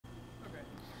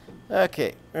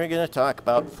Okay, we're going to talk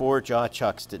about 4-jaw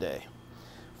chucks today.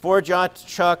 4-jaw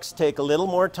chucks take a little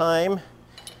more time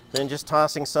than just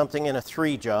tossing something in a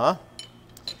 3-jaw.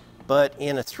 But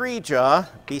in a 3-jaw,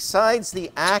 besides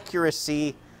the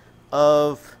accuracy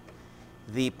of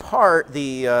the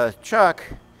chuck,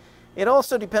 it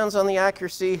also depends on the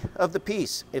accuracy of the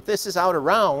piece. If this is out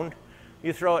around,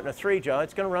 you throw it in a 3-jaw,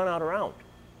 it's going to run out around.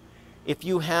 If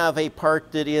you have a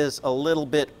part that is a little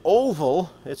bit oval,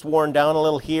 it's worn down a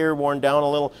little here, worn down a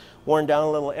little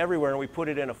everywhere, and we put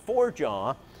it in a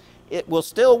 4-jaw, it will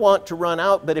still want to run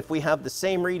out, but if we have the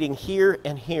same reading here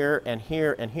and here and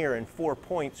here and here in 4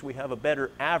 points, we have a better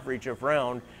average of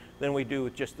round than we do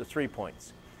with just the 3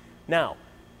 points. Now,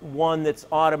 one that's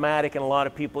automatic and a lot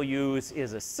of people use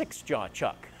is a 6-jaw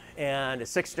chuck. And a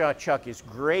 6-jaw chuck is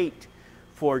great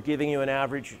for giving you an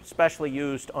average, especially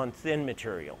used on thin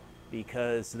material,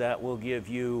 because that will give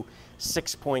you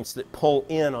 6 points that pull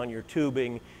in on your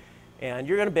tubing, and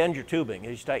you're going to bend your tubing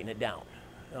as you tighten it down.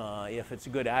 If it's a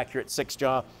good accurate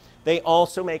 6-jaw. They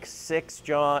also make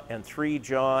 6-jaw and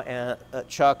 3-jaw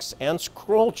chucks and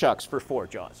scroll chucks for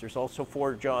 4-jaws. There's also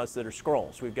 4-jaws that are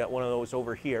scrolls. We've got one of those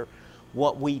over here.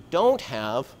 What we don't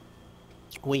have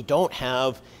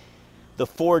the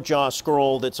 4-jaw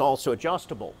scroll that's also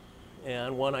adjustable.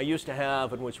 And one I used to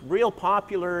have and was real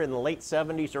popular in the late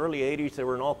 70s, early 80s, they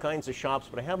were in all kinds of shops,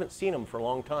 but I haven't seen them for a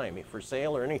long time, for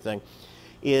sale or anything,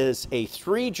 is a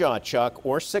 3-jaw chuck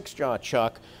or 6-jaw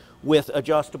chuck with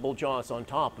adjustable jaws on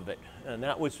top of it. And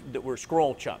that were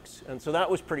scroll chucks. And so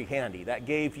that was pretty handy. That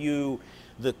gave you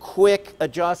the quick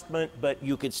adjustment, but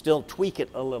you could still tweak it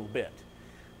a little bit.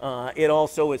 It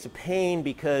also is a pain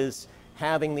because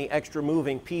having the extra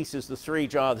moving pieces, the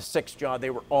 3-jaw, the 6-jaw,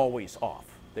 they were always off.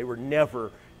 They were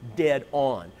never dead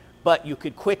on. But you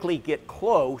could quickly get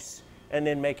close and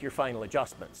then make your final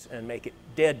adjustments and make it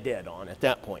dead on at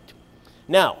that point.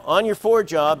 Now, on your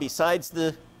 4-jaw, besides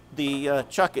the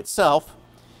chuck itself,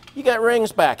 you got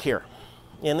rings back here.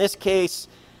 In this case,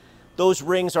 those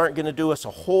rings aren't going to do us a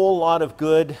whole lot of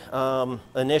good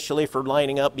initially for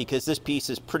lining up because this piece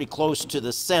is pretty close to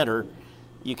the center.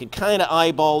 You can kind of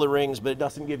eyeball the rings, but it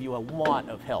doesn't give you a lot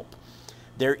of help.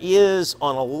 There is,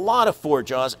 on a lot of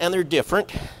 4-jaws, and they're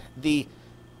different, the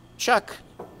chuck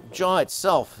jaw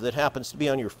itself that happens to be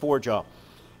on your 4-jaw.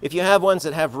 If you have ones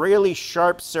that have really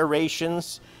sharp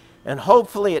serrations, and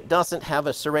hopefully it doesn't have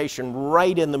a serration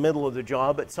right in the middle of the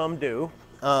jaw, but some do.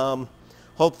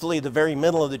 Hopefully the very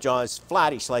middle of the jaw is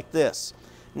flattish like this.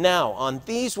 Now, on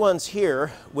these ones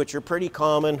here, which are pretty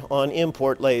common on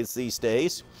import lathes these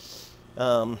days,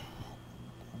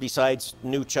 besides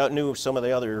some of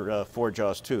the other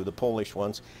 4-jaws too, the Polish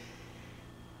ones,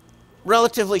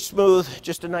 relatively smooth,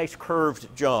 just a nice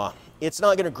curved jaw. It's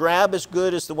not going to grab as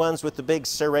good as the ones with the big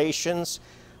serrations,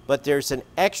 but there's an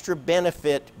extra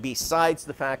benefit besides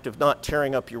the fact of not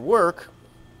tearing up your work.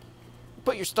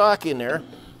 Put your stock in there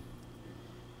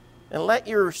and let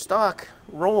your stock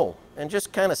roll and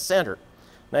just kind of center.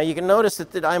 Now you can notice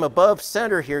that I'm above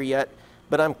center here yet,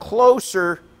 but I'm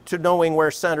closer to knowing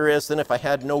where center is than if I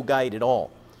had no guide at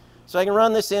all. So I can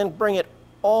run this in, bring it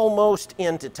almost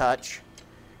into touch,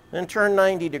 then turn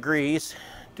 90 degrees,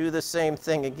 do the same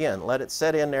thing again. Let it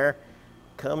set in there,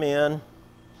 come in.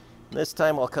 This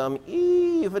time I'll come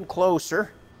even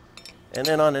closer. And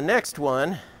then on the next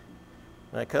one,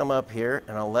 I come up here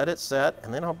and I'll let it set,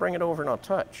 and then I'll bring it over and I'll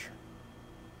touch.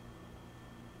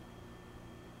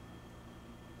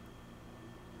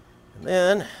 And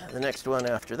then the next one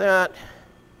after that,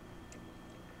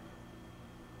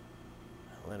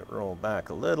 let it roll back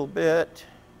a little bit,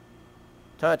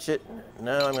 touch it.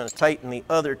 Now I'm going to tighten the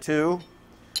other two,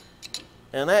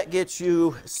 and that gets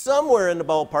you somewhere in the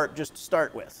ballpark just to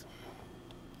start with.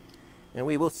 And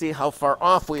we will see how far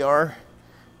off we are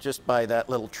just by that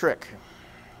little trick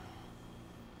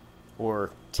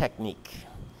or technique.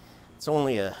 It's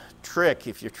only a trick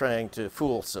if you're trying to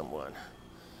fool someone.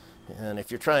 And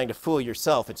if you're trying to fool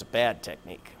yourself, it's a bad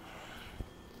technique.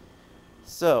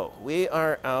 So we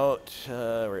are out,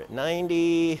 we're at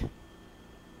 90,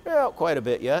 we're out quite a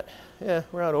bit yet. Yeah,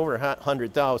 we're out over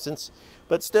 100 thousandths,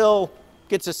 but still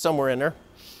gets us somewhere in there.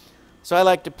 So I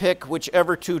like to pick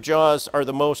whichever 2 jaws are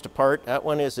the most apart. That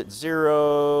one is at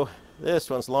 0, this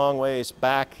one's long ways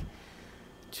back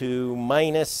to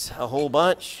minus a whole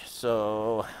bunch.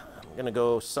 So I'm gonna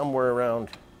go somewhere around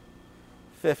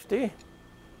 50.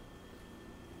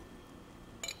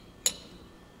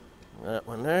 That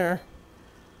one there.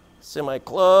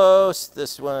 Semi-close.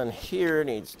 This one here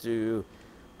needs to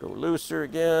go looser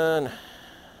again.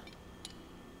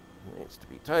 Needs to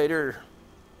be tighter.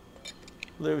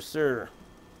 Looser.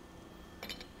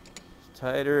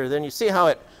 Tighter. Then you see how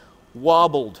it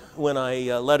wobbled when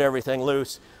I let everything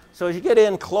loose. So as you get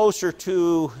in closer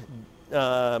to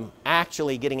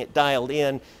actually getting it dialed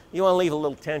in, you want to leave a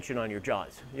little tension on your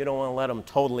jaws. You don't want to let them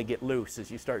totally get loose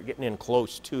as you start getting in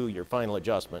close to your final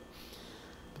adjustment.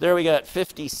 There we got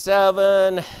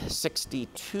 57,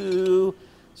 62.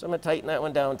 So I'm going to tighten that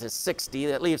one down to 60.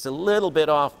 That leaves a little bit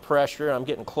off pressure. I'm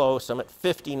getting close. I'm at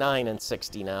 59 and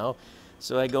 60 now.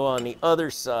 So I go on the other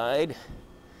side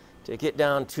to get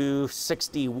down to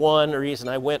 61. The reason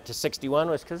I went to 61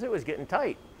 was because it was getting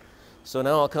tight. So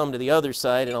now I'll come to the other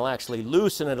side and I'll actually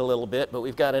loosen it a little bit, but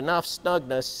we've got enough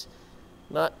snugness,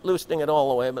 not loosening it all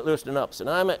the way, but loosening up. So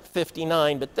now I'm at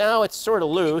 59, but now it's sort of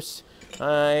loose.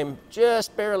 I'm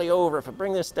just barely over. If I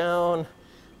bring this down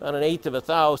about 1/8 of a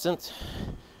thousandth,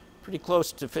 pretty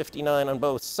close to 59 on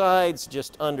both sides,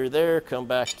 just under there. Come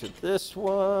back to this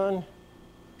one.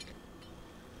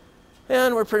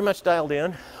 And we're pretty much dialed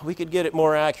in. We could get it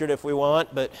more accurate if we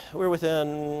want, but we're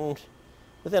within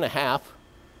a half.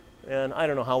 And I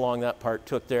don't know how long that part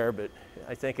took there, but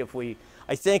I think if we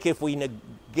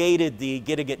negated the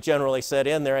getting it generally set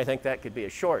in there, I think that could be a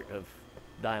short of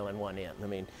dialing one in. I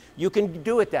mean, you can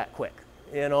do it that quick,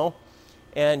 you know,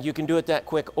 and you can do it that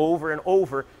quick over and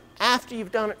over after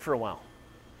you've done it for a while.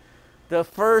 The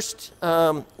first,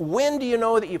 when do you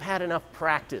know that you've had enough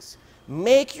practice?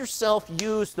 Make yourself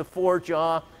use the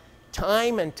 4-jaw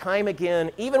time and time again,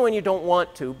 even when you don't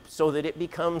want to, so that it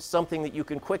becomes something that you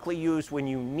can quickly use when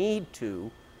you need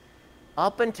to,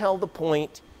 up until the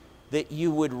point that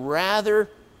you would rather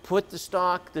put the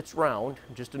stock that's round,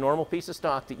 just a normal piece of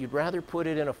stock, that you'd rather put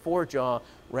it in a 4-jaw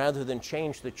rather than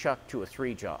change the chuck to a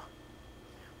 3-jaw.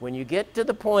 When you get to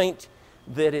the point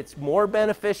that it's more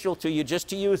beneficial to you just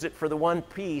to use it for the one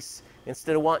piece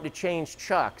instead of wanting to change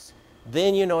chucks,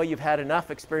 then you know you've had enough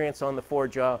experience on the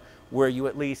 4-jaw where you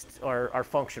at least are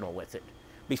functional with it.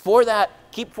 Before that,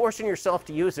 keep forcing yourself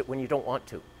to use it when you don't want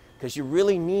to, because you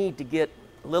really need to get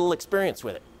a little experience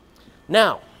with it.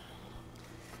 Now,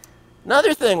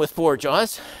 another thing with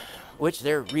 4-jaws, which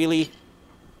they're really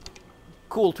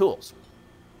cool tools,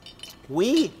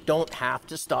 we don't have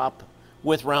to stop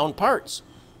with round parts.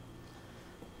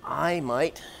 I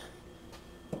might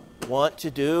want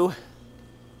to do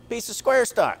a piece of square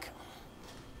stock.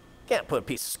 Can't put a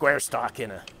piece of square stock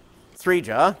in a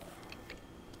 3-jaw.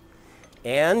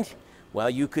 And while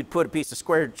you could put a piece of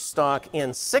square stock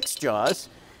in 6 jaws,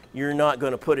 you're not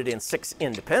going to put it in 6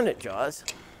 independent jaws.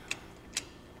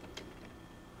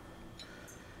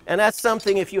 And that's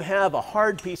something, if you have a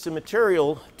hard piece of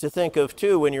material, to think of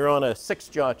too when you're on a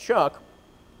 6-jaw chuck.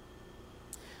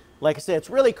 Like I said, it's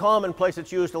really commonplace.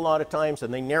 It's used a lot of times,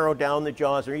 and they narrow down the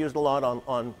jaws. They're used a lot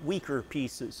on weaker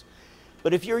pieces.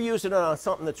 But if you're using it on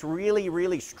something that's really,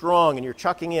 really strong and you're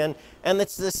chucking in, and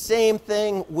it's the same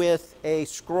thing with a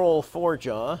scroll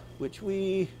 4-jaw, which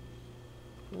we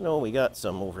know we got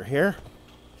some over here.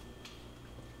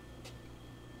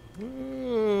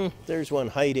 There's one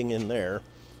hiding in there.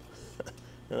 I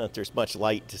don't know if there's much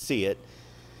light to see it.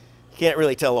 Can't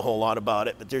really tell a whole lot about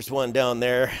it, but there's one down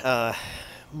there.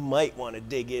 Might want to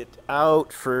dig it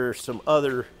out for some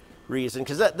other reason,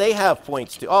 because they have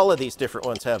points too. All of these different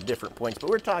ones have different points, but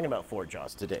we're talking about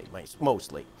 4-jaws today,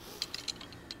 mostly.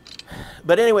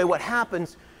 But anyway, what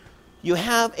happens, you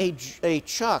have a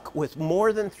chuck with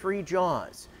more than 3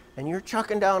 jaws, and you're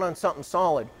chucking down on something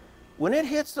solid. When it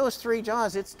hits those 3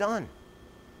 jaws, it's done.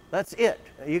 That's it.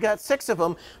 You got 6 of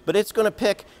them, but it's going to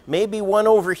pick maybe one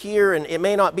over here, and it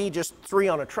may not be just 3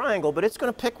 on a triangle, but it's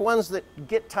going to pick ones that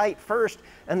get tight first,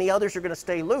 and the others are going to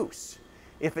stay loose.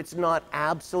 If it's not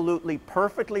absolutely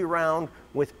perfectly round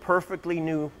with perfectly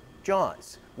new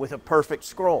jaws, with a perfect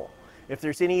scroll. If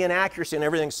there's any inaccuracy and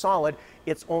everything's solid,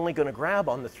 it's only going to grab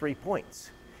on the 3 points.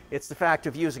 It's the fact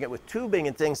of using it with tubing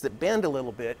and things that bend a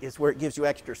little bit is where it gives you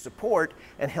extra support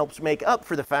and helps make up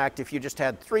for the fact if you just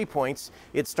had 3 points,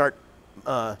 it'd start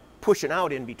pushing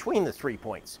out in between the 3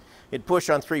 points. It'd push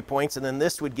on 3 points, and then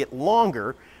this would get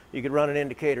longer. You could run an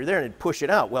indicator there and it'd push it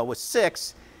out. Well, with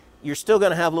 6, you're still going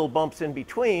to have little bumps in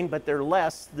between, but they're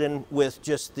less than with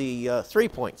just the 3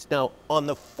 points. Now, on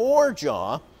the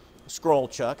 4-jaw scroll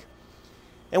chuck,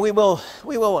 and we will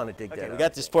want to dig that. We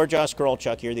got this 4-jaw scroll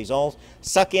chuck here. These all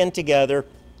suck in together.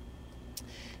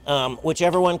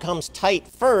 Whichever one comes tight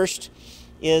first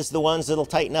is the ones that'll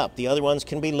tighten up. The other ones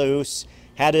can be loose.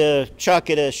 Had a chuck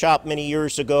at a shop many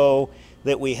years ago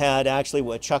that we had actually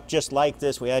a chuck just like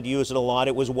this. We had to use it a lot.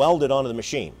 It was welded onto the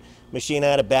machine. Machine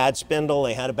had a bad spindle,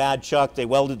 they had a bad chuck, they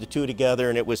welded the two together,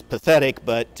 and it was pathetic,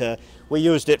 but we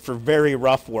used it for very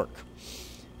rough work.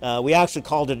 We actually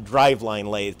called it a driveline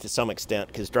lathe to some extent,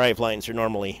 because drivelines are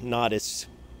normally not as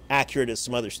accurate as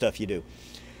some other stuff you do.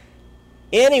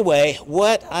 Anyway,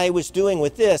 what I was doing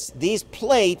with this, these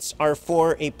plates are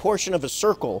for a portion of a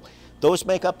circle. Those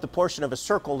make up the portion of a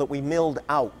circle that we milled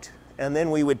out. And then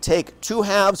we would take 2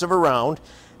 halves of a round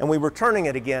and we were turning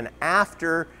it again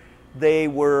after they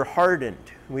were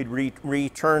hardened. We'd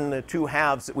return the 2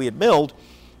 halves that we had milled,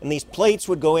 and these plates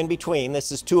would go in between.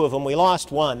 This is 2 of them. We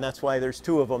lost 1. That's why there's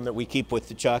 2 of them that we keep with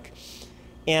the chuck.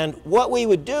 And what we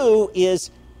would do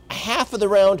is half of the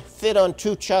round fit on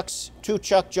 2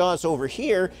 chuck jaws over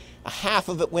here. A half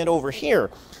of it went over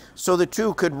here. So the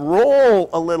 2 could roll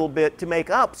a little bit to make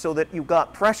up so that you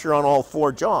got pressure on all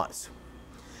 4 jaws.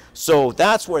 So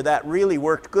that's where that really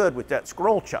worked good with that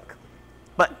scroll chuck.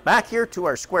 But back here to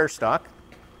our square stock.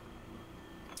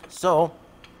 So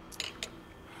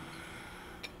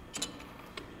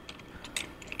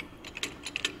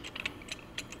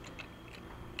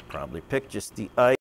probably pick just the